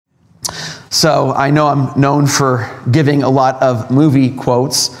So I know I'm known for giving a lot of movie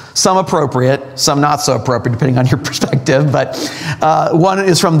quotes, some appropriate, some not so appropriate, depending on your perspective. But one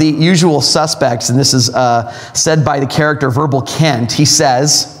is from The Usual Suspects, and this is said by the character Verbal Kent. He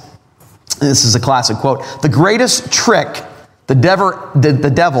says, and this is a classic quote, "The greatest trick the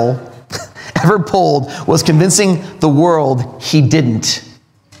devil ever pulled was convincing the world he didn't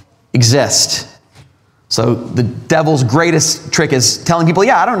exist." So the devil's greatest trick is telling people,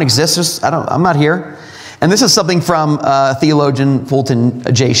 yeah, I don't exist. I'm not here. And this is something from theologian Fulton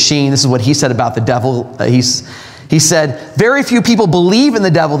J. Sheen. This is what he said about the devil. He said, "Very few people believe in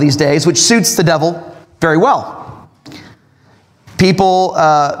the devil these days, which suits the devil very well. People,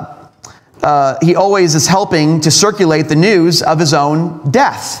 he always is helping to circulate the news of his own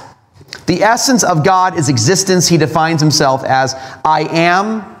death. The essence of God is existence. He defines himself as, I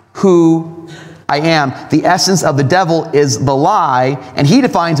am who I am. The essence of the devil is the lie, and he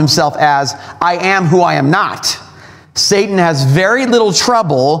defines himself as, I am who I am not. Satan has very little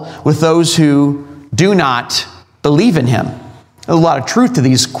trouble with those who do not believe in him." There's a lot of truth to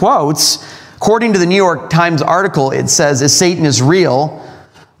these quotes. According to the New York Times article, it says, "Is Satan is real?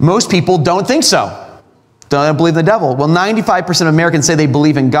 Most people don't think so. Don't believe in the devil." Well, 95% of Americans say they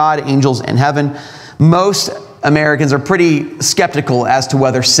believe in God, angels, and heaven. Most Americans are pretty skeptical as to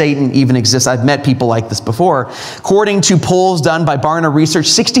whether Satan even exists. I've met people like this before. According to polls done by Barna Research,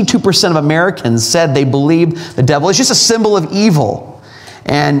 62% of Americans said they believe the devil is just a symbol of evil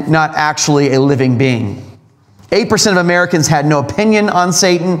and not actually a living being. 8% of Americans had no opinion on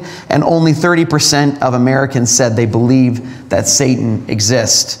Satan, and only 30% of Americans said they believe that Satan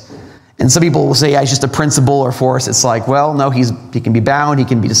exists. And some people will say, yeah, he's just a principle or force. It's like, well, no, he can be bound, he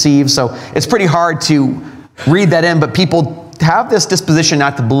can be deceived. So it's pretty hard to read that in, but people have this disposition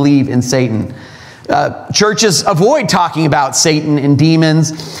not to believe in Satan. Churches avoid talking about Satan and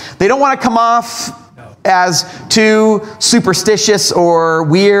demons. They don't want to come off as too superstitious or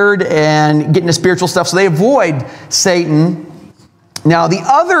weird and get into spiritual stuff, so they avoid Satan. Now, the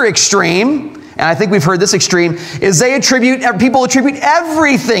other extreme, and I think we've heard this extreme, is people attribute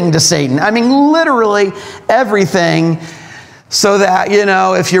everything to Satan. I mean, literally everything. So that,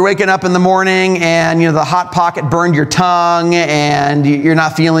 if you're waking up in the morning and, the Hot Pocket burned your tongue and you're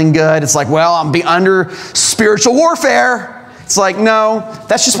not feeling good, it's like, well, I'm under spiritual warfare. It's like, no,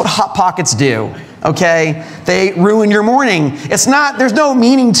 that's just what Hot Pockets do, okay? They ruin your morning. There's no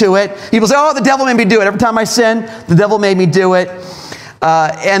meaning to it. People say, oh, the devil made me do it. Every time I sin, the devil made me do it.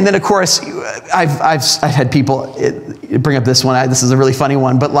 And then, of course, I've had people bring up this one. This is a really funny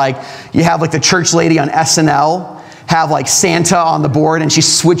one, but you have the church lady on SNL have Santa on the board, and she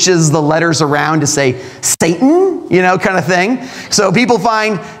switches the letters around to say Satan, kind of thing. So people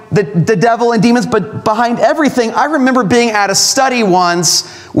find the devil and demons, but behind everything, I remember being at a study once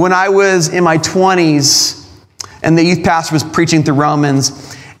when I was in my 20s, and the youth pastor was preaching through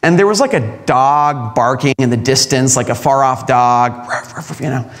Romans, and there was a dog barking in the distance, a far off dog,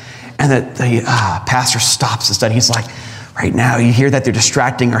 and the pastor stops the study. He's like, right now, you hear that they're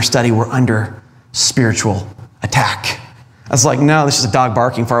distracting our study. We're under spiritual attack. I was like, no, this is a dog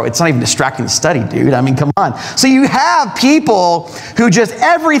barking far away. It's not even distracting the study, dude. I mean, come on. So you have people who just,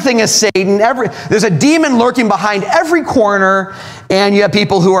 everything is Satan. There's a demon lurking behind every corner, and you have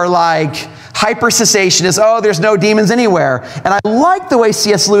people who are hyper cessationists. Oh, there's no demons anywhere. And I like the way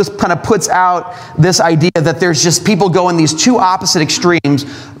C.S. Lewis kind of puts out this idea that there's just people go in these two opposite extremes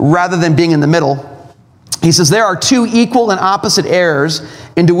rather than being in the middle. He says, there are two equal and opposite errors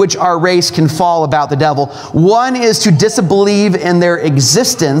into which our race can fall about the devil. One is to disbelieve in their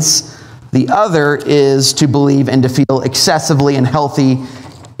existence. The other is to believe and to feel excessively and healthy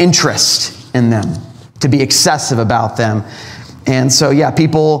interest in them, to be excessive about them. And so, yeah,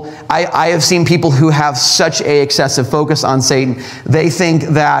 I have seen people who have such a excessive focus on Satan. They think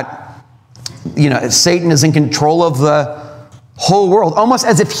that, Satan is in control of the whole world, almost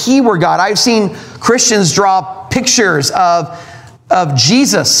as if he were God. I've seen Christians draw pictures of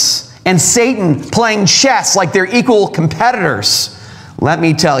Jesus and Satan playing chess like they're equal competitors. Let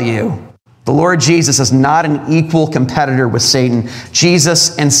me tell you, the Lord Jesus is not an equal competitor with Satan.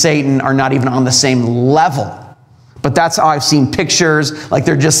 Jesus and Satan are not even on the same level. But that's how I've seen pictures,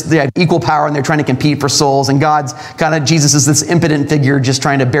 they have equal power and they're trying to compete for souls. And Jesus is this impotent figure just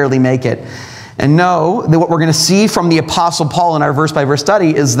trying to barely make it. And know that what we're going to see from the Apostle Paul in our verse-by-verse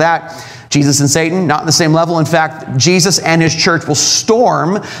study is that Jesus and Satan, not on the same level. In fact, Jesus and his church will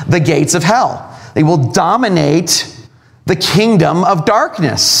storm the gates of hell. They will dominate the kingdom of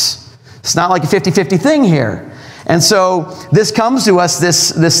darkness. It's not like a 50-50 thing here. And so this comes to us,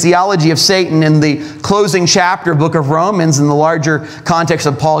 this theology of Satan in the closing chapter of the book of Romans, in the larger context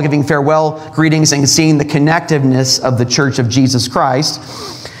of Paul giving farewell greetings and seeing the connectiveness of the church of Jesus Christ.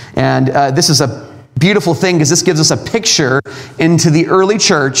 And this is a beautiful thing because this gives us a picture into the early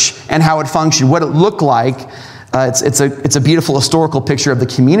church and how it functioned, what it looked like. It's a beautiful historical picture of the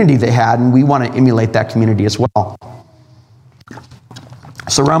community they had, and we want to emulate that community as well.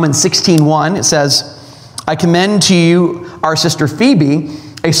 So Romans 16:1, it says, I commend to you our sister Phoebe,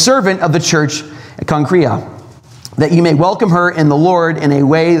 a servant of the church at Cenchrea, that you may welcome her in the Lord in a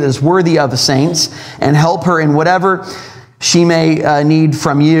way that is worthy of the saints, and help her in whatever she may need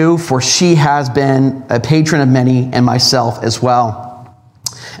from you, for she has been a patron of many, and myself as well.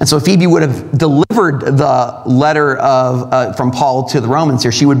 And so Phoebe would have delivered the letter from Paul to the Romans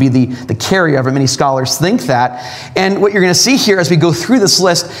here. She would be the carrier of it. Many scholars think that. And what you're going to see here as we go through this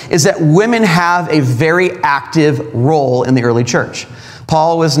list is that women have a very active role in the early church.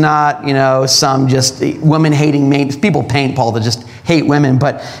 Paul was not, some just women-hating man. People paint Paul to just hate women,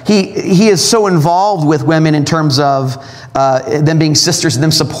 but he is so involved with women in terms of them being sisters and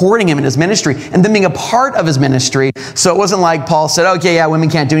them supporting him in his ministry and them being a part of his ministry. So it wasn't like Paul said, okay, yeah, women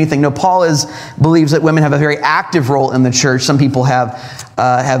can't do anything. No, Paul believes that women have a very active role in the church. Some people have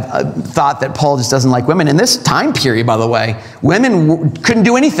thought that Paul just doesn't like women. In this time period, by the way, women couldn't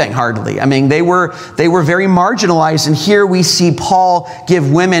do anything hardly. I mean, they were very marginalized, and here we see Paul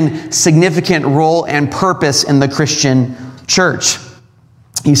give women significant role and purpose in the Christian church.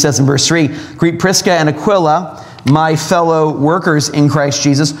 He says in verse 3, greet Prisca and Aquila, my fellow workers in Christ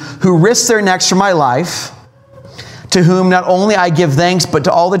Jesus, who risked their necks for my life, to whom not only I give thanks, but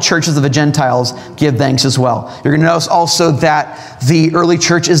to all the churches of the Gentiles give thanks as well. You're going to notice also that the early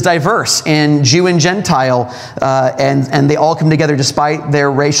church is diverse in Jew and Gentile, and they all come together despite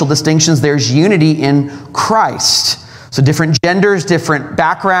their racial distinctions. There's unity in Christ. So different genders, different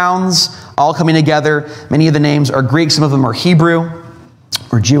backgrounds, all coming together. Many of the names are Greek, some of them are Hebrew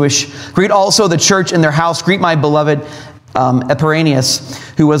or Jewish. Greet also the church in their house. Greet my beloved Epaphras,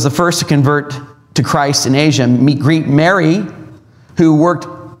 who was the first to convert to Christ in Asia. Greet Mary, who worked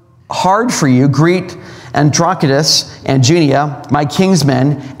hard for you. Greet Andronicus and Junia, my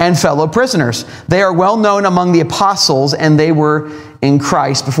kinsmen and fellow prisoners. They are well known among the apostles, and they were in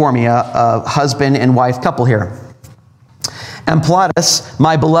Christ before me, a husband and wife couple here. And Plautus,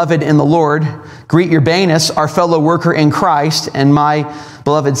 my beloved in the Lord, greet Urbanus, our fellow worker in Christ, and my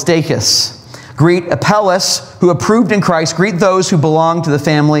beloved Stachys. Greet Apelles, who approved in Christ. Greet those who belong to the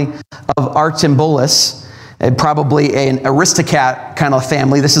family of Artembolus, probably an aristocrat kind of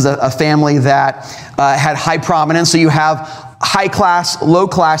family. This is a family that had high prominence. So you have high class, low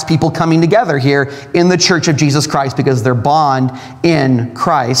class people coming together here in the church of Jesus Christ because they're bond in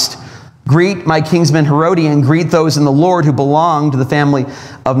Christ. Greet my kinsman Herodian. Greet those in the Lord who belong to the family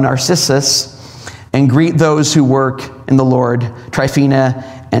of Narcissus. And greet those who work in the Lord,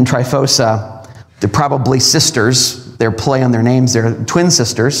 Tryphena and Tryphosa. They're probably sisters. They're play on their names. They're twin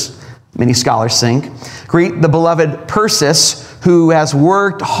sisters, many scholars think. Greet the beloved Persis, who has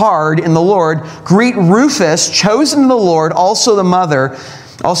worked hard in the Lord. Greet Rufus, chosen in the Lord, also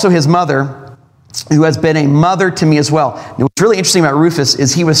his mother, who has been a mother to me as well. Now, what's really interesting about Rufus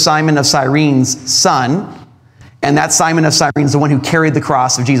is he was Simon of Cyrene's son, and that Simon of Cyrene is the one who carried the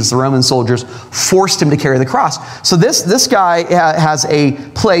cross of Jesus. The Roman soldiers forced him to carry the cross. So this guy has a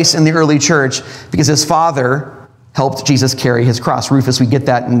place in the early church because his father helped Jesus carry his cross. Rufus, we get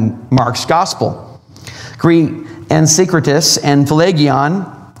that in Mark's gospel. Greet Ensycratus and Pelagion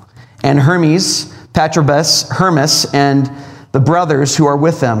and Hermes, Patrobas, Hermas, and the brothers who are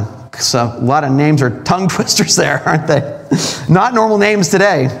with them. So a lot of names are tongue twisters there, aren't they? Not normal names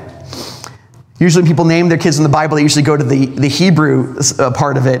today. Usually people name their kids in the Bible, they usually go to the Hebrew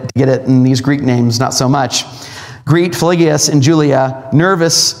part of it to get it, and these Greek names, not so much. Greet Pelagius and Julia,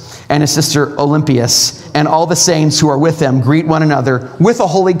 Nervus and his sister Olympias, and all the saints who are with them. Greet one another with a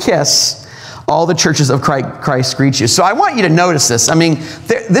holy kiss. All the churches of Christ greet you. So I want you to notice this. I mean,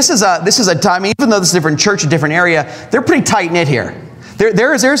 this is a time, even though this is a different church, a different area, they're pretty tight-knit here.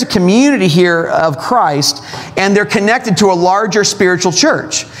 There's a community here of Christ, and they're connected to a larger spiritual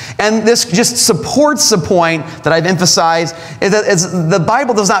church. And this just supports the point that I've emphasized, is that the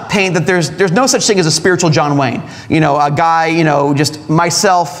Bible does not paint that there's no such thing as a spiritual John Wayne. A guy, just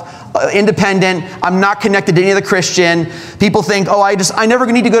myself, independent. I'm not connected to any other Christian. People think, oh, I never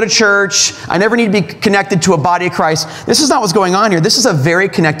need to go to church. I never need to be connected to a body of Christ. This is not what's going on here. This is a very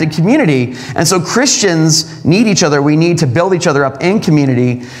connected community. And so Christians need each other. We need to build each other up in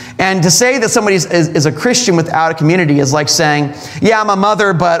community. And to say that somebody is a Christian without a community is like saying, yeah, I'm a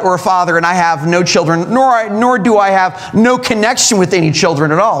mother or a father and I have no children, nor do I have no connection with any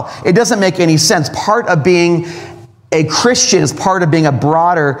children at all. It doesn't make any sense. Part of being a Christian is part of being a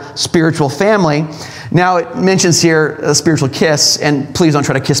broader spiritual family. Now it mentions here a spiritual kiss, and please don't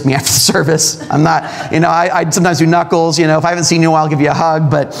try to kiss me after the service. I'm not, I sometimes do knuckles, if I haven't seen you in a while, I'll give you a hug,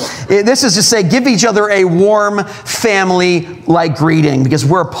 but this is just say, give each other a warm family-like greeting, because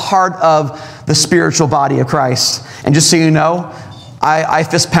we're a part of the spiritual body of Christ. And just so you know, I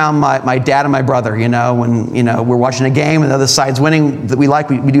fist pound my dad and my brother, when, we're watching a game and the other side's winning that we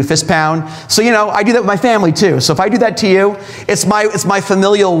like, we do fist pound. So, I do that with my family too. So if I do that to you, it's my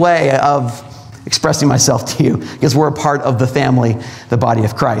familial way of expressing myself to you, because we're a part of the family, the body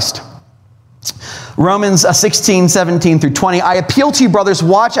of Christ. Romans 16, 17 through 20. I appeal to you, brothers,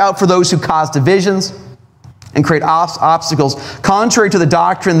 watch out for those who cause divisions and create obstacles contrary to the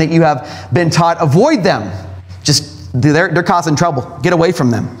doctrine that you have been taught. Avoid them. They're causing trouble. Get away from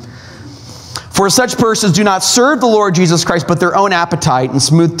them. For such persons do not serve the Lord Jesus Christ, but their own appetite and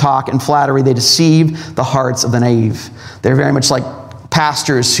smooth talk and flattery. They deceive the hearts of the naive. They're very much like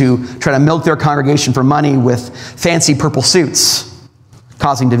pastors who try to milk their congregation for money with fancy purple suits,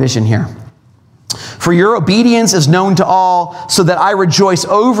 causing division here. For your obedience is known to all, so that I rejoice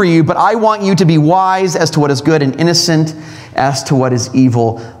over you, but I want you to be wise as to what is good and innocent as to what is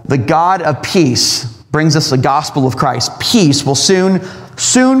evil. The God of peace brings us the gospel of Christ. Peace will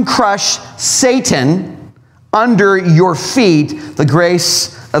soon crush Satan under your feet. The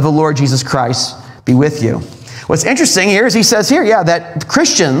grace of the Lord Jesus Christ be with you. What's interesting here is he says here, that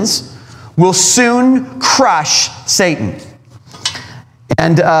Christians will soon crush Satan.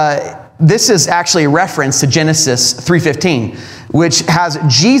 And this is actually a reference to Genesis 3:15, which has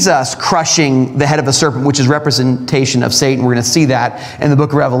Jesus crushing the head of the serpent, which is representation of Satan. We're going to see that in the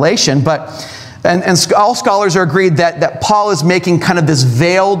book of Revelation. And all scholars are agreed that Paul is making kind of this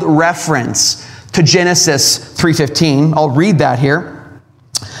veiled reference to Genesis 3:15. I'll read that here.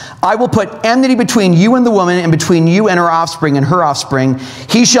 I will put enmity between you and the woman, and between you and her offspring and her offspring.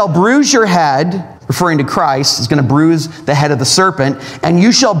 He shall bruise your head, referring to Christ. He's going to bruise the head of the serpent, and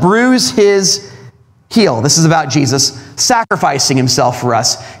you shall bruise his heel. This is about Jesus sacrificing himself for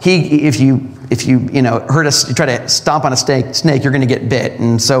us. If you hurt us, you try to stomp on a snake, you're going to get bit.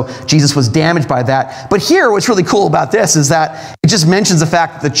 And so Jesus was damaged by that. But here, what's really cool about this is that it just mentions the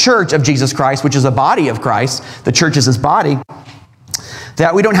fact that the church of Jesus Christ, which is a body of Christ, the church is his body,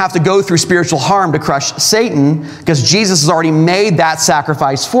 that we don't have to go through spiritual harm to crush Satan, because Jesus has already made that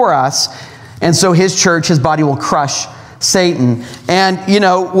sacrifice for us. And so his church, his body, will crush Satan. And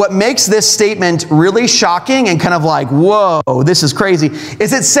what makes this statement really shocking and kind of like, whoa, this is crazy,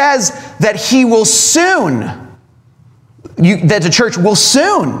 is it says that he will soon, that the church will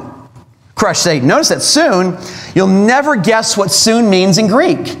soon crush Satan. Notice that soon. You'll never guess what soon means in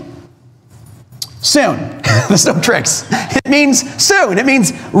Greek. Soon. There's no tricks. It means soon. It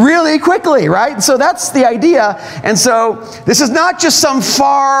means really quickly, right? So that's the idea. And so this is not just some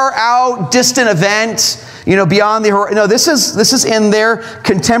far out, distant event, beyond the horizon. No, this is in their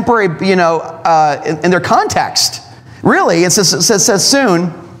contemporary, in their context. Really, it says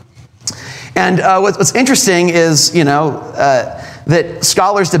soon. And what's interesting is, that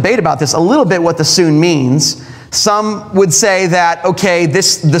scholars debate about this a little bit, what the soon means. Some would say that, okay, the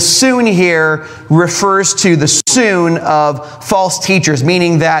soon here refers to the soon of false teachers,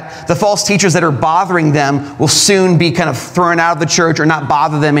 meaning that the false teachers that are bothering them will soon be kind of thrown out of the church or not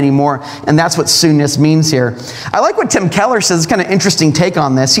bother them anymore. And that's what soonness means here. I like what Tim Keller says. It's kind of interesting take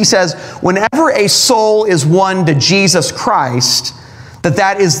on this. He says, whenever a soul is won to Jesus Christ,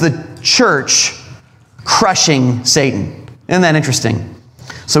 that is the church crushing Satan. Isn't that interesting?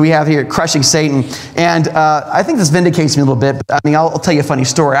 So we have here crushing Satan. And I think this vindicates me a little bit. But, I'll tell you a funny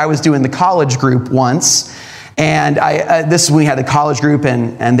story. I was doing the college group once. And this is when we had the college group.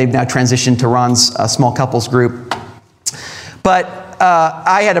 And they've now transitioned to Ron's small couples group. But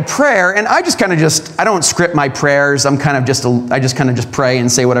I had a prayer. And I don't script my prayers. I just kind of just pray and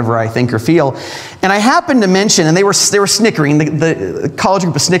say whatever I think or feel. And I happened to mention, and they were snickering. The college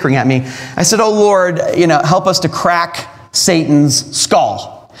group was snickering at me. I said, oh, Lord, help us to crack Satan's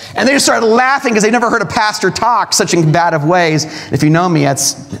skull. And they just started laughing because they never heard a pastor talk such in combative ways. And if you know me, I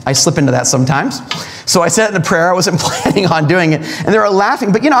slip into that sometimes. So I said it in a prayer. I wasn't planning on doing it. And they were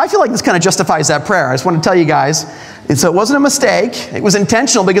laughing. But, I feel like this kind of justifies that prayer. I just want to tell you guys, And so it wasn't a mistake. It was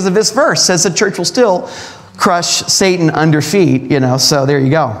intentional because of this verse. It says the church will still crush Satan under feet, so there you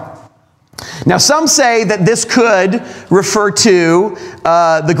go. Now, some say that this could refer to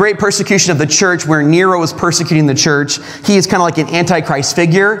the great persecution of the church, where Nero was persecuting the church. He is kind of like an antichrist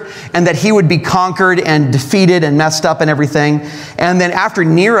figure, and that he would be conquered and defeated and messed up and everything. And then after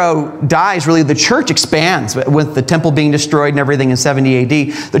Nero dies, really, the church expands. With the temple being destroyed and everything in 70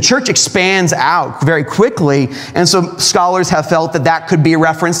 AD, the church expands out very quickly. And so scholars have felt that that could be a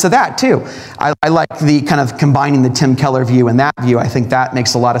reference to that, too. I like the kind of combining the Tim Keller view and that view. I think that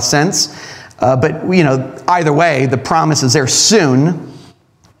makes a lot of sense. But either way, the promise is there soon.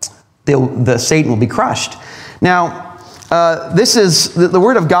 The Satan will be crushed. Now, this is the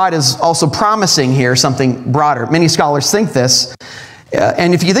Word of God is also promising here something broader. Many scholars think this,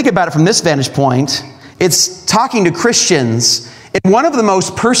 and if you think about it from this vantage point, it's talking to Christians in one of the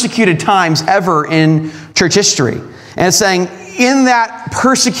most persecuted times ever in church history, and it's saying, in that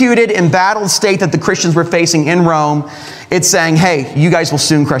persecuted, embattled state that the Christians were facing in Rome, it's saying, hey, you guys will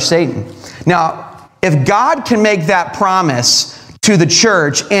soon crush Satan. Now, if God can make that promise to the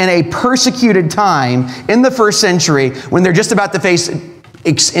church in a persecuted time in the first century, when they're just about to face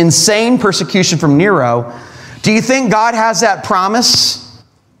insane persecution from Nero, do you think God has that promise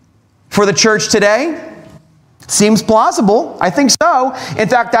for the church today? Seems plausible. I think so. In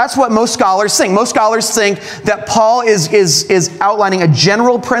fact, that's what most scholars think. Most scholars think that Paul is outlining a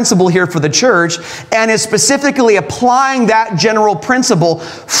general principle here for the church and is specifically applying that general principle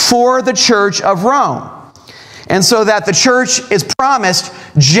for the church of Rome. And so that the church is promised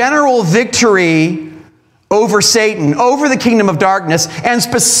general victory over Satan, over the kingdom of darkness, and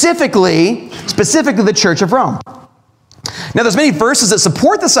specifically the church of Rome. Now, there's many verses that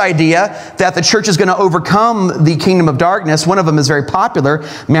support this idea that the church is going to overcome the kingdom of darkness. One of them is very popular,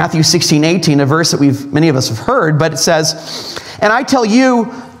 Matthew 16:18, a verse that many of us have heard, but it says, "And I tell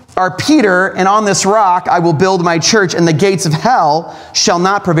you are Peter, and on this rock I will build my church, and the gates of hell shall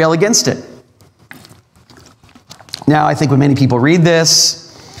not prevail against it." Now, I think when many people read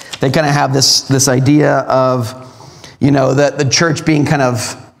this, they kind of have this idea of, that the church being kind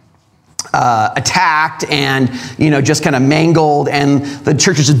of attacked and just kind of mangled, and the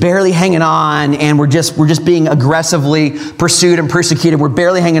church is just barely hanging on, and we're just being aggressively pursued and persecuted. We're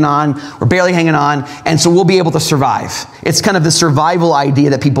barely hanging on, and so we'll be able to survive. It's kind of the survival idea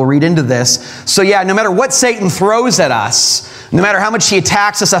that people read into this. So yeah, no matter what Satan throws at us, no matter how much he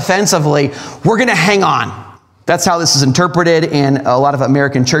attacks us offensively, we're going to hang on. That's how this is interpreted in a lot of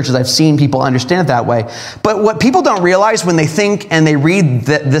American churches. I've seen people understand it that way. But what people don't realize when they think and they read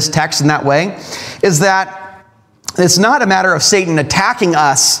this text in that way is that it's not a matter of Satan attacking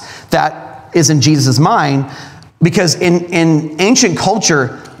us that is in Jesus' mind, because in ancient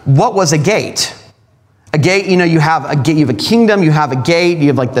culture, what was a gate? A gate, you have a gate, you have a kingdom, you have a gate, you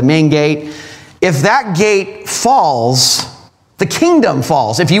have like the main gate. If that gate falls, the kingdom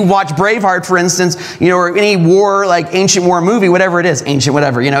falls. If you watch Braveheart, for instance, or any war, like ancient war movie, whatever it is, ancient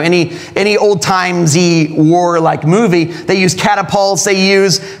whatever, any old-timesy war-like movie, they use catapults, they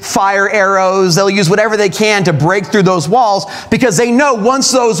use fire arrows, they'll use whatever they can to break through those walls, because they know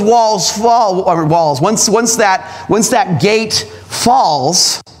once those walls fall, or once that gate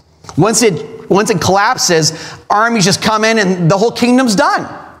falls, once it collapses, armies just come in and the whole kingdom's done.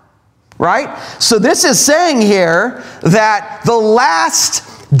 Right? So this is saying here that the last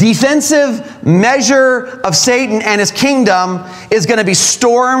defensive measure of Satan and his kingdom is going to be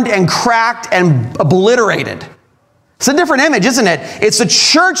stormed and cracked and obliterated. It's a different image, isn't it? It's the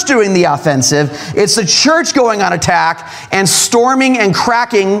church doing the offensive. It's the church going on attack and storming and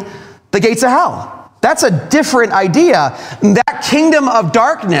cracking the gates of hell. That's a different idea. That kingdom of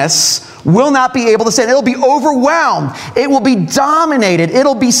darkness will not be able to stand. It'll be overwhelmed. It will be dominated.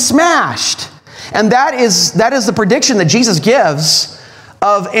 It'll be smashed. And that is the prediction that Jesus gives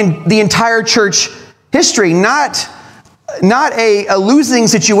of in the entire church history. Not a losing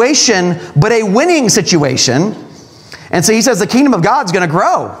situation, but a winning situation. And so he says the kingdom of God is going to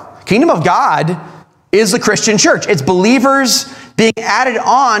grow. Kingdom of God is the Christian church. It's believers being added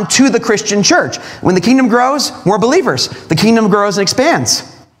on to the Christian church. When the kingdom grows, more believers. The kingdom grows and expands.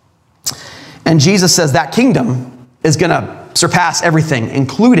 And Jesus says that kingdom is going to surpass everything,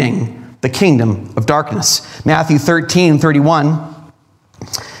 including the kingdom of darkness. Matthew 13:31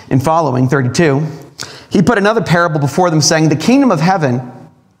 and following, 32. He put another parable before them, saying, "The kingdom of heaven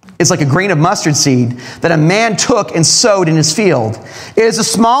is like a grain of mustard seed that a man took and sowed in his field. It is the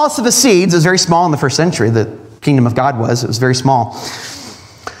smallest of the seeds." It was very small in the first century. The kingdom of God was. It was very small.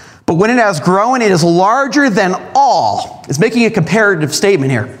 "But when it has grown, it is larger than all." It's making a comparative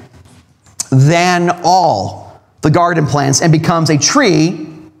statement here. "Than all the garden plants and becomes a tree.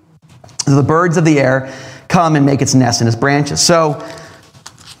 The birds of the air come and make its nest in its branches. So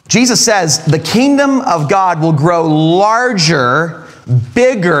Jesus says the kingdom of God will grow larger,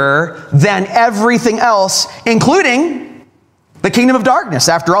 bigger than everything else, including the kingdom of darkness.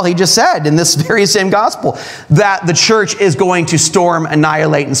 After all, he just said in this very same gospel that the church is going to storm,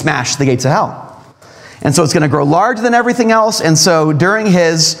 annihilate, and smash the gates of hell. And so it's going to grow larger than everything else. And so during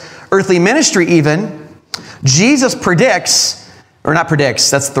his earthly ministry even, Jesus predicts, or not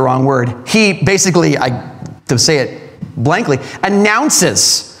predicts, that's the wrong word. He basically, to say it blankly,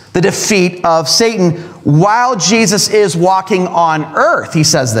 announces the defeat of Satan while Jesus is walking on earth. He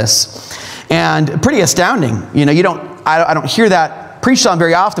says this. And pretty astounding. You know, I don't hear that preached on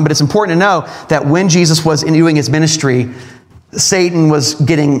very often, but it's important to know that when Jesus was doing his ministry, Satan was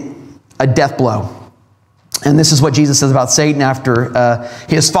getting a death blow. And this is what Jesus says about Satan after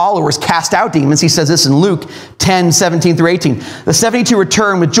his followers cast out demons. He says this in Luke 10, 17 through 18. The 72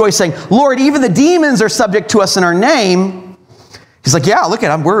 returned with joy saying, Lord, even the demons are subject to us in our name. He's like, yeah, look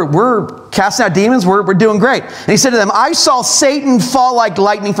at them. We're casting out demons. We're doing great. And he said to them, I saw Satan fall like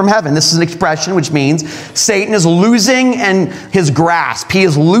lightning from heaven. This is an expression which means Satan is losing his grasp. He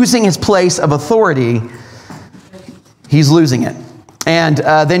is losing his place of authority. He's losing it. And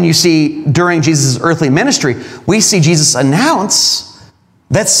then you see during Jesus' earthly ministry, we see Jesus announce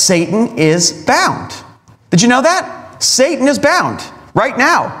that Satan is bound. Did you know that? Satan is bound right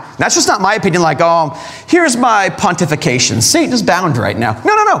now. That's just not my opinion, like, oh, here's my pontification. Satan is bound right now.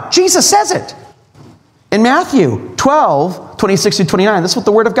 No. Jesus says it. In Matthew 12, 26 to 29, this is what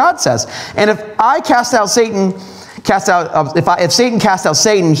the word of God says. And if Satan cast out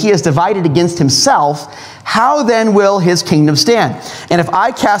Satan, he is divided against himself. How then will his kingdom stand? And if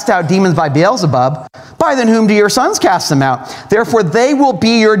I cast out demons by Beelzebub, by then whom do your sons cast them out? Therefore they will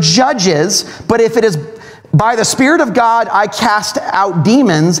be your judges. But if it is by the Spirit of God I cast out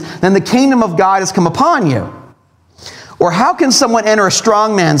demons, then the kingdom of God has come upon you. Or how can someone enter a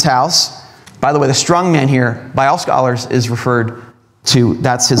strong man's house? By the way, the strong man here, by all scholars, is referred to,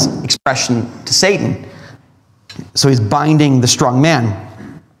 that's his expression to Satan. So he's binding the strong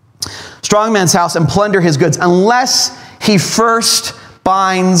man. Strong man's house and plunder his goods unless he first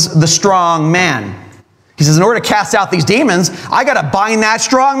binds the strong man. He says, in order to cast out these demons, I got to bind that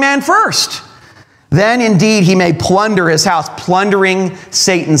strong man first. Then indeed he may plunder his house, plundering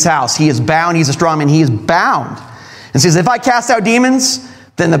Satan's house. He is bound. He's a strong man. He is bound. And says, if I cast out demons,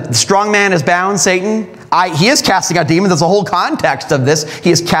 then the strong man is bound, Satan. He is casting out demons. That's the whole context of this.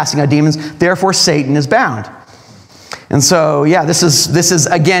 He is casting out demons. Therefore Satan is bound. And so, yeah, this is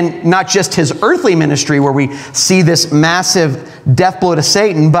again, not just his earthly ministry where we see this massive death blow to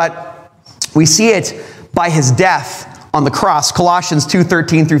Satan, but we see it by his death on the cross. Colossians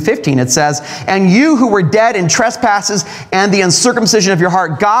 2:13 through 15, it says, and you who were dead in trespasses and the uncircumcision of your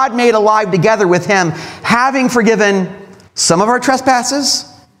heart, God made alive together with him, having forgiven some of our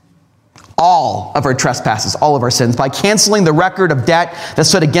trespasses, all of our trespasses, all of our sins, by canceling the record of debt that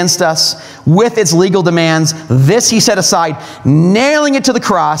stood against us with its legal demands. This he set aside, nailing it to the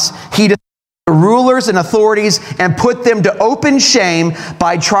cross. He disarmed the rulers and authorities and put them to open shame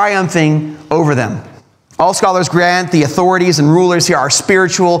by triumphing over them. All scholars grant the authorities and rulers here are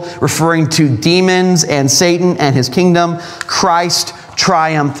spiritual, referring to demons and Satan and his kingdom. Christ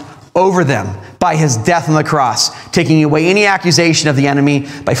triumphed over them by his death on the cross, taking away any accusation of the enemy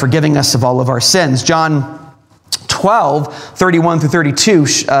by forgiving us of all of our sins. John 12, 31 through 32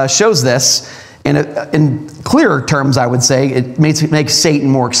 shows this in clearer terms, I would say. It makes Satan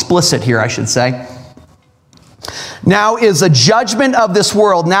more explicit here, I should say. Now is the judgment of this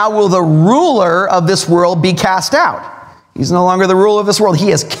world. Now will the ruler of this world be cast out. He's no longer the ruler of this world.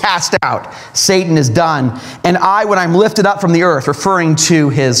 He is cast out. Satan is done. And I, when I'm lifted up from the earth, referring to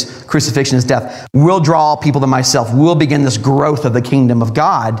his crucifixion, his death, will draw all people to myself. Will begin this growth of the kingdom of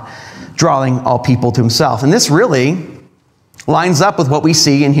God, drawing all people to himself. And this really lines up with what we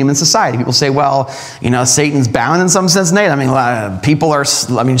see in human society. People say, well, Satan's bound in some sense, Nate.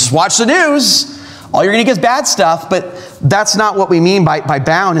 Just watch the news. All you're going to get is bad stuff, but that's not what we mean by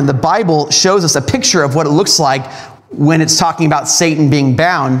bound. And the Bible shows us a picture of what it looks like when it's talking about Satan being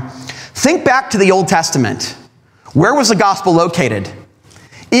bound. Think back to the Old Testament. Where was the gospel located?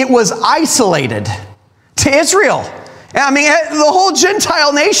 It was isolated to Israel. The whole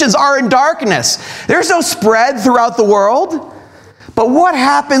Gentile nations are in darkness. There's no spread throughout the world. But what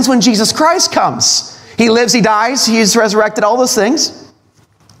happens when Jesus Christ comes? He lives, he dies, he is resurrected, all those things.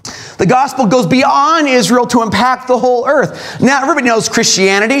 The gospel goes beyond Israel to impact the whole earth. Now, everybody knows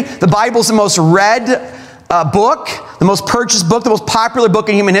Christianity. The Bible's the most read book. the most purchased book, the most popular book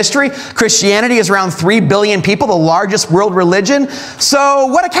in human history. Christianity is around 3 billion people, the largest world religion. So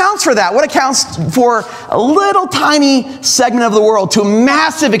what accounts for that? What accounts for a little tiny segment of the world to a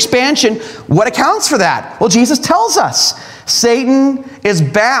massive expansion? What accounts for that? Well, Jesus tells us Satan is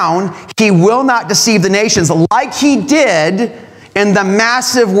bound. He will not deceive the nations like he did in the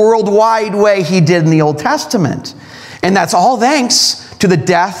massive worldwide way he did in the Old Testament. And that's all thanks to the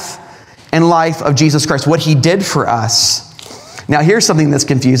death and life of Jesus Christ, what he did for us. Now, here's something that's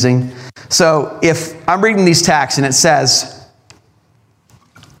confusing. So if I'm reading these texts and it says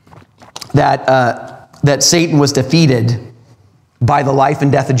that Satan was defeated by the life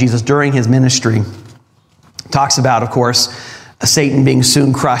and death of Jesus during his ministry, it talks about, of course, Satan being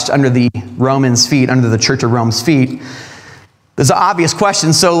soon crushed under the Romans' feet, under the Church of Rome's feet. There's an obvious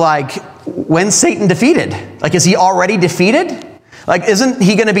question. So, like, when's Satan defeated? Like, is he already defeated? Like, isn't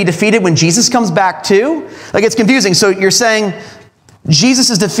he going to be defeated when Jesus comes back too? Like, it's confusing. So you're saying Jesus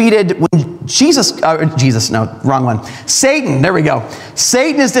is defeated when Satan, there we go.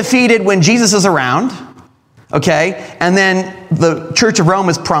 Satan is defeated when Jesus is around, okay? And then the Church of Rome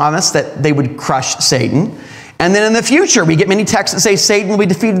was promised that they would crush Satan. And then in the future, we get many texts that say Satan will be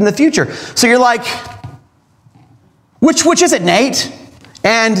defeated in the future. So you're like, which is it, Nate?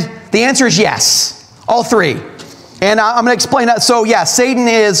 And the answer is yes, all three. And I'm going to explain that. So yeah, Satan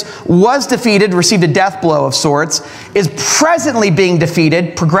was defeated, received a death blow of sorts, is presently being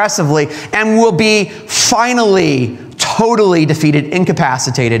defeated progressively, and will be finally totally defeated,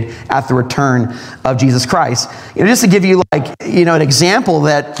 incapacitated at the return of Jesus Christ. Just to give you an example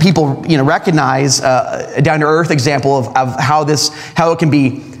that people recognize, a down to earth example of how it can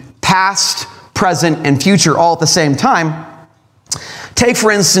be past, present, and future all at the same time. Take, for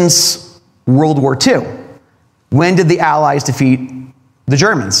instance, World War II. When did the Allies defeat the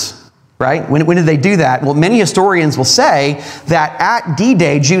Germans, right? When did they do that? Well, many historians will say that at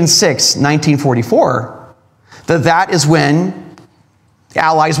D-Day, June 6, 1944, that is when the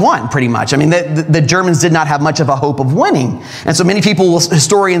Allies won, pretty much. I mean, the Germans did not have much of a hope of winning. And so many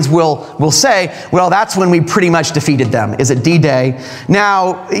historians will say, well, that's when we pretty much defeated them, is at D-Day.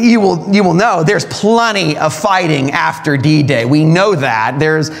 Now, you will know there's plenty of fighting after D-Day. We know that.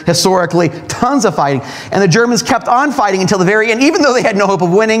 There's historically tons of fighting. And the Germans kept on fighting until the very end, even though they had no hope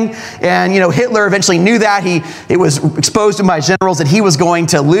of winning. And, Hitler eventually knew that. It was exposed to by generals that he was going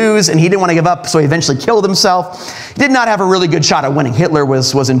to lose, and he didn't want to give up, so he eventually killed himself. He did not have a really good shot at winning. Hitler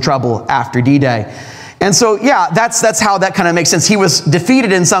was in trouble after D-Day. And so, yeah, that's how that kind of makes sense. He was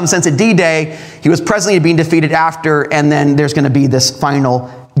defeated in some sense at D-Day. He was presently being defeated after, and then there's going to be this final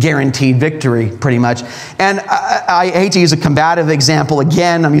guaranteed victory, pretty much. And I hate to use a combative example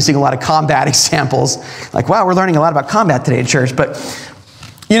again. I'm using a lot of combat examples. Like, wow, we're learning a lot about combat today at church. But,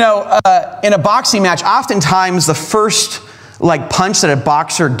 in a boxing match, oftentimes the first punch that a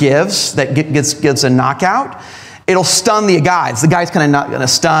boxer gives that gives a knockout, it'll stun the guys. The guy's kind of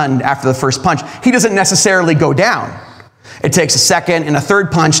stunned after the first punch. He doesn't necessarily go down. It takes a second and a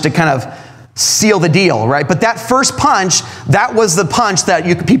third punch to kind of seal the deal, right? But that first punch, that was the punch that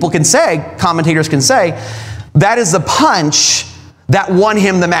commentators can say, that is the punch that won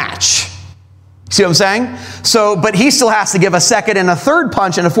him the match. See what I'm saying? So, but he still has to give a second and a third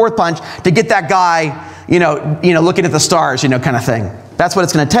punch and a fourth punch to get that guy, looking at the stars, kind of thing. That's what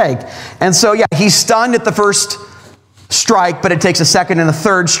it's going to take. And so, yeah, he's stunned at the first strike, but it takes a second and a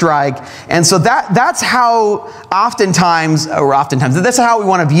third strike. And so that's how that's how we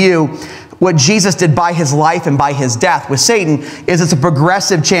want to view what Jesus did by his life and by his death with Satan, is it's a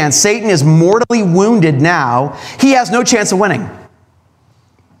progressive chance. Satan is mortally wounded now. He has no chance of winning.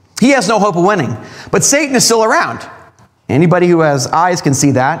 He has no hope of winning. But Satan is still around. Anybody who has eyes can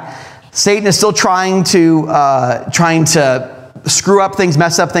see that. Satan is still trying to screw up things,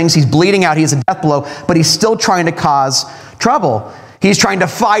 mess up things. He's bleeding out. He has a death blow, but he's still trying to cause trouble. He's trying to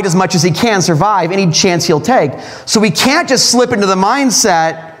fight as much as he can, survive any chance he'll take. So we can't just slip into the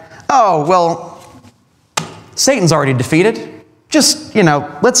mindset, oh, well, Satan's already defeated. Just,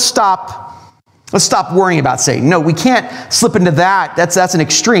 let's stop worrying about Satan. No, we can't slip into that. That's an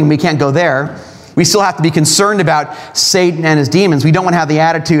extreme. We can't go there. We still have to be concerned about Satan and his demons. We don't want to have the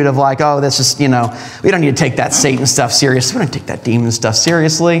attitude of that's just, we don't need to take that Satan stuff seriously. We don't take that demon stuff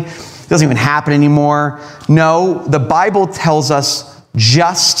seriously. It doesn't even happen anymore. No, the Bible tells us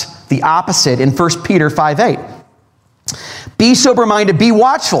just the opposite in 1 Peter 5:8. Be sober-minded, be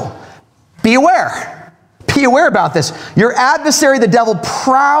watchful, be aware. Be aware about this. Your adversary, the devil,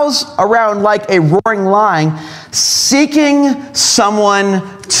 prowls around like a roaring lion, seeking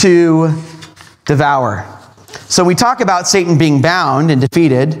someone to devour. So we talk about Satan being bound and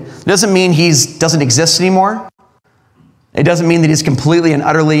defeated. It doesn't mean he doesn't exist anymore. It doesn't mean that he's completely and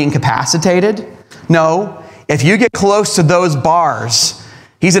utterly incapacitated. No, if you get close to those bars,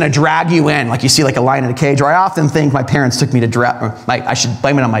 he's going to drag you in, like you see like a lion in a cage. Or I often think my parents took me to I should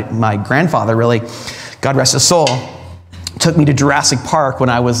blame it on my grandfather, really. God rest his soul. Took me to Jurassic Park when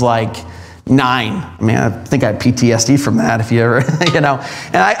I was like 9. I mean, I think I had PTSD from that, if you ever, And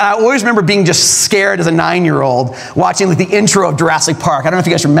I always remember being just scared as a 9-year-old, watching like the intro of Jurassic Park. I don't know if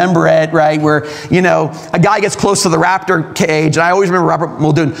you guys remember it, right? Where, a guy gets close to the raptor cage, and I always remember Robert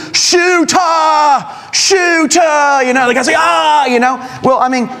Muldoon, shoot her! Shoot her! The guy say, Well, I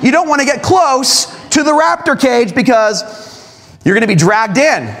mean, you don't want to get close to the raptor cage because you're going to be dragged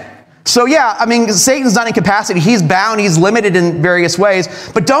in. So yeah, I mean, Satan's not incapacitated. He's bound. He's limited in various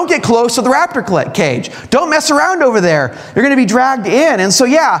ways. But don't get close to the raptor cage. Don't mess around over there. You're going to be dragged in. And so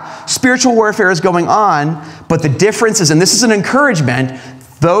yeah, spiritual warfare is going on. But the difference is, and this is an encouragement,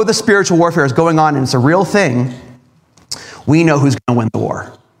 though the spiritual warfare is going on and it's a real thing, we know who's going to win the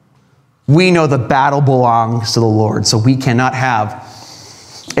war. We know the battle belongs to the Lord. So we cannot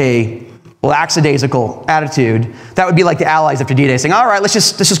have a lackadaisical attitude. That would be like the Allies after D-Day saying, all right, let's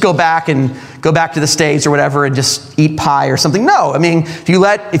just go back to the States or whatever and just eat pie or something. No, I mean, if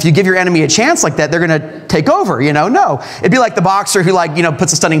you give your enemy a chance like that, they're going to take over, No, it'd be like the boxer who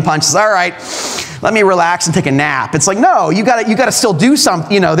puts a stunning punch, says, all right, let me relax and take a nap. It's like, no, you got to still do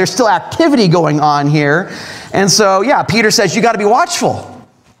something, there's still activity going on here. And so, yeah, Peter says, you got to be watchful.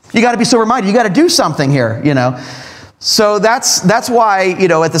 You got to be sober-minded. You got to do something here, So that's why,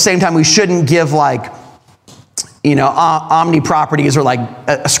 at the same time, we shouldn't give omniproperties or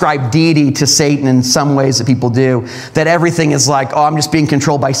ascribe deity to Satan in some ways that people do. That everything is I'm just being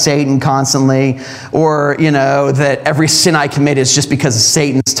controlled by Satan constantly. Or, that every sin I commit is just because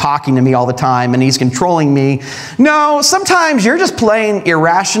Satan's talking to me all the time and he's controlling me. No, sometimes you're just plain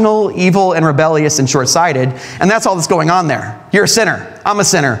irrational, evil, and rebellious and short-sighted. And that's all that's going on there. You're a sinner. I'm a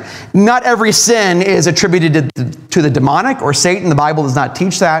sinner. Not every sin is attributed to the demonic or Satan. The Bible does not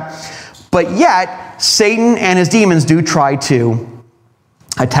teach that. But yet, Satan and his demons do try to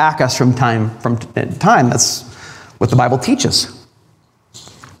attack us from time to time. That's what the Bible teaches.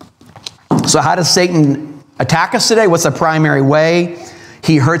 So how does Satan attack us today? What's the primary way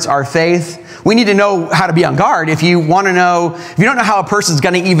he hurts our faith? We need to know how to be on guard. If you don't know how a person's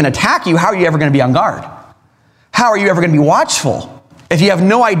going to even attack you, how are you ever going to be on guard? How are you ever going to be watchful if you have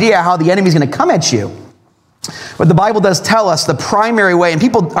no idea how the enemy's going to come at you? But the Bible does tell us the primary way, and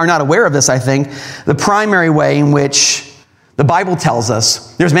people are not aware of this, I think, the primary way in which the Bible tells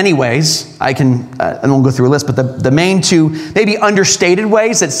us, there's many ways, I won't go through a list, but the main two, maybe understated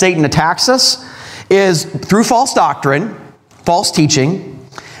ways that Satan attacks us is through false doctrine, false teaching,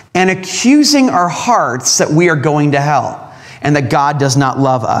 and accusing our hearts that we are going to hell and that God does not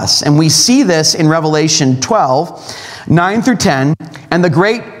love us. And we see this in Revelation 12, 9 through 10, and the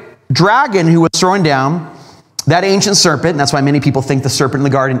great dragon who was thrown down, that ancient serpent, and that's why many people think the serpent in the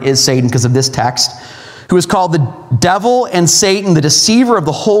garden is Satan because of this text, who is called the devil and Satan, the deceiver of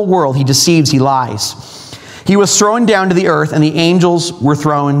the whole world. He deceives, he lies. He was thrown down to the earth, and the angels were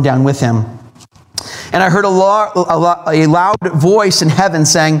thrown down with him. And I heard a loud voice in heaven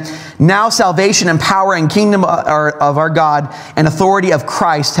saying, now salvation and power and kingdom of our God and authority of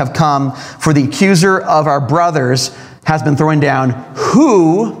Christ have come, for the accuser of our brothers has been thrown down,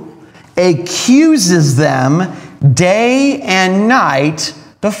 who accuses them day and night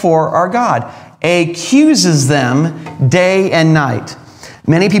before our God. Accuses them day and night.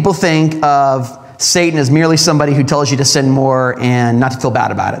 Many people think of Satan as merely somebody who tells you to sin more and not to feel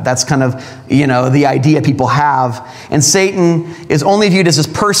bad about it. That's kind of, the idea people have. And Satan is only viewed as this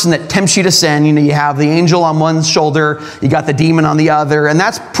person that tempts you to sin. You have the angel on one shoulder, you got the demon on the other, and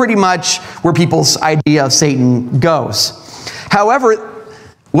that's pretty much where people's idea of Satan goes. However,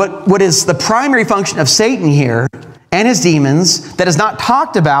 what is the primary function of Satan here and his demons that is not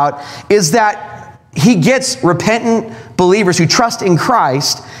talked about is that he gets repentant believers who trust in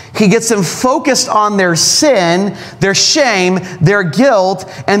Christ. He gets them focused on their sin, their shame, their guilt,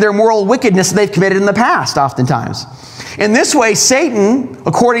 and their moral wickedness that they've committed in the past, oftentimes. In this way, Satan,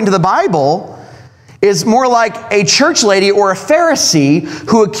 according to the Bible, is more like a church lady or a Pharisee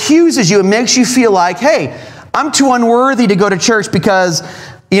who accuses you and makes you feel like, hey, I'm too unworthy to go to church because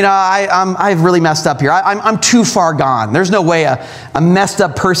I've really messed up here. I'm too far gone. There's no way a messed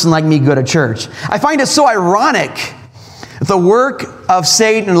up person like me could go to church. I find it so ironic that the work of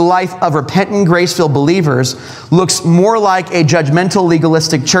Satan in the life of repentant, grace-filled believers looks more like a judgmental,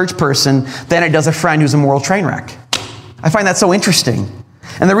 legalistic church person than it does a friend who's a moral train wreck. I find that so interesting.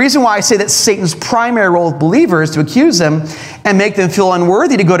 And the reason why I say that Satan's primary role with believers is to accuse them and make them feel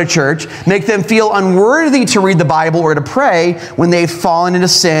unworthy to go to church, make them feel unworthy to read the Bible or to pray when they've fallen into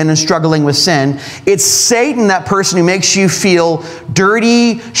sin and struggling with sin. It's Satan, that person who makes you feel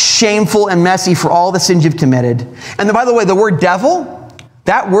dirty, shameful, and messy for all the sins you've committed. And by the way, the word devil,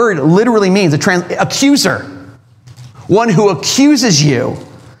 that word literally means accuser. One who accuses you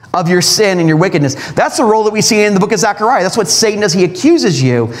of your sin and your wickedness. That's the role that we see in the book of Zechariah. That's what Satan does. He accuses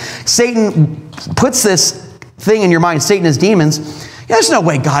you. Satan puts this thing in your mind. Satan is demons. There's no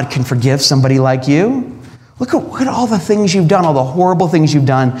way God can forgive somebody like you. Look at all the things you've done, all the horrible things you've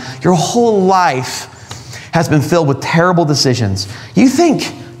done. Your whole life has been filled with terrible decisions. You think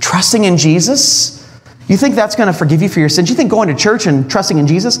trusting in Jesus, you think that's going to forgive you for your sins? You think going to church and trusting in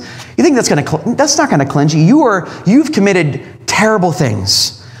Jesus, you think that's not going to cleanse you? You've committed terrible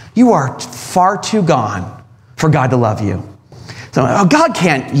things. You are far too gone for God to love you. So, God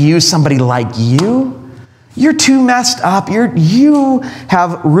can't use somebody like you. You're too messed up. You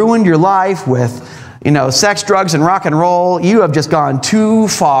have ruined your life with, sex, drugs, and rock and roll. You have just gone too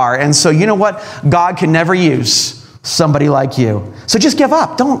far. And so, you know what? God can never use somebody like you. So just give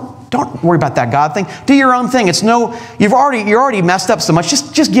up. Don't worry about that God thing. Do your own thing. You're already messed up so much.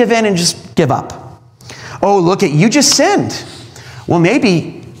 Just give in and just give up. Oh, look at you just sinned. Well,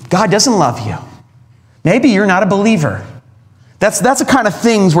 maybe God doesn't love you. Maybe you're not a believer. That's the kind of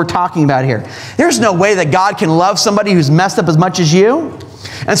things we're talking about here. There's no way that God can love somebody who's messed up as much as you.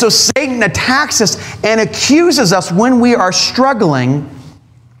 And so Satan attacks us and accuses us when we are struggling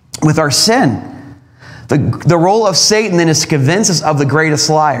with our sin. The role of Satan then is to convince us of the greatest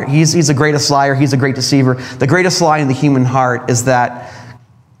liar. He's the greatest liar. He's a great deceiver. The greatest lie in the human heart is that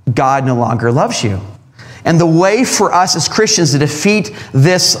God no longer loves you. And the way for us as Christians to defeat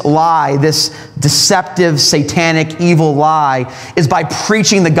this lie, this deceptive, satanic, evil lie, is by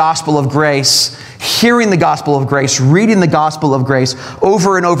preaching the gospel of grace, hearing the gospel of grace, reading the gospel of grace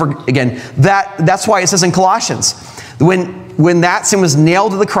over and over again. That's why it says in Colossians, when that sin was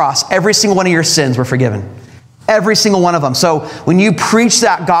nailed to the cross, every single one of your sins were forgiven. Every single one of them. So when you preach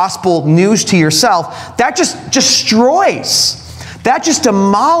that gospel news to yourself, that just destroys. That just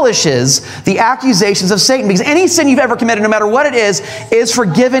demolishes the accusations of Satan, because any sin you've ever committed, no matter what it is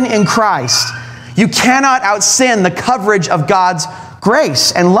forgiven in Christ. You cannot out-sin the coverage of God's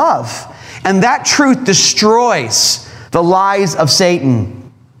grace and love. And that truth destroys the lies of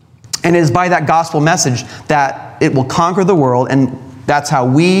Satan. And it is by that gospel message that it will conquer the world, and that's how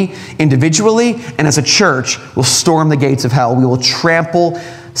we individually and as a church will storm the gates of hell. We will trample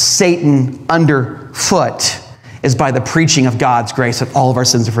Satan underfoot. Is by the preaching of God's grace that all of our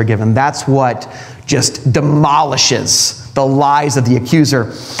sins are forgiven. That's what just demolishes the lies of the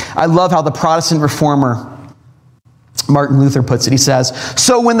accuser. I love how the Protestant reformer Martin Luther puts it. He says,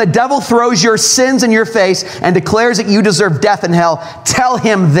 "So when the devil throws your sins in your face and declares that you deserve death and hell, tell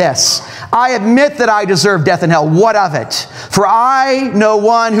him this: I admit that I deserve death and hell. What of it? For I know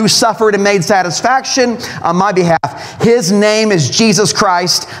one who suffered and made satisfaction on my behalf. His name is Jesus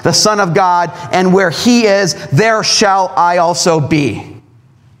Christ, the Son of God, and where he is, there shall I also be."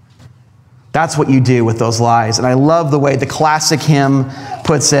 That's what you do with those lies. And I love the way the classic hymn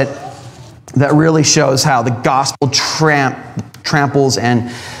puts it, that really shows how the gospel tramples and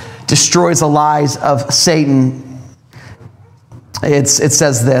destroys the lies of Satan. It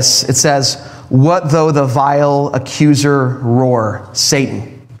says this. It says, "What though the vile accuser roar?"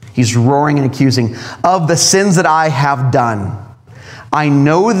 Satan. He's roaring and accusing. "Of the sins that I have done. I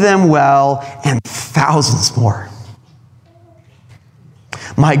know them well, and thousands more.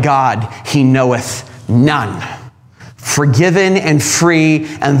 My God, he knoweth none. Forgiven and free,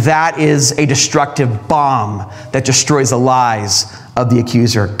 and that is a destructive bomb that destroys the lies of the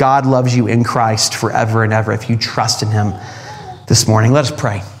accuser. God loves you in Christ forever and ever if you trust in him this morning. Let us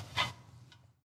pray.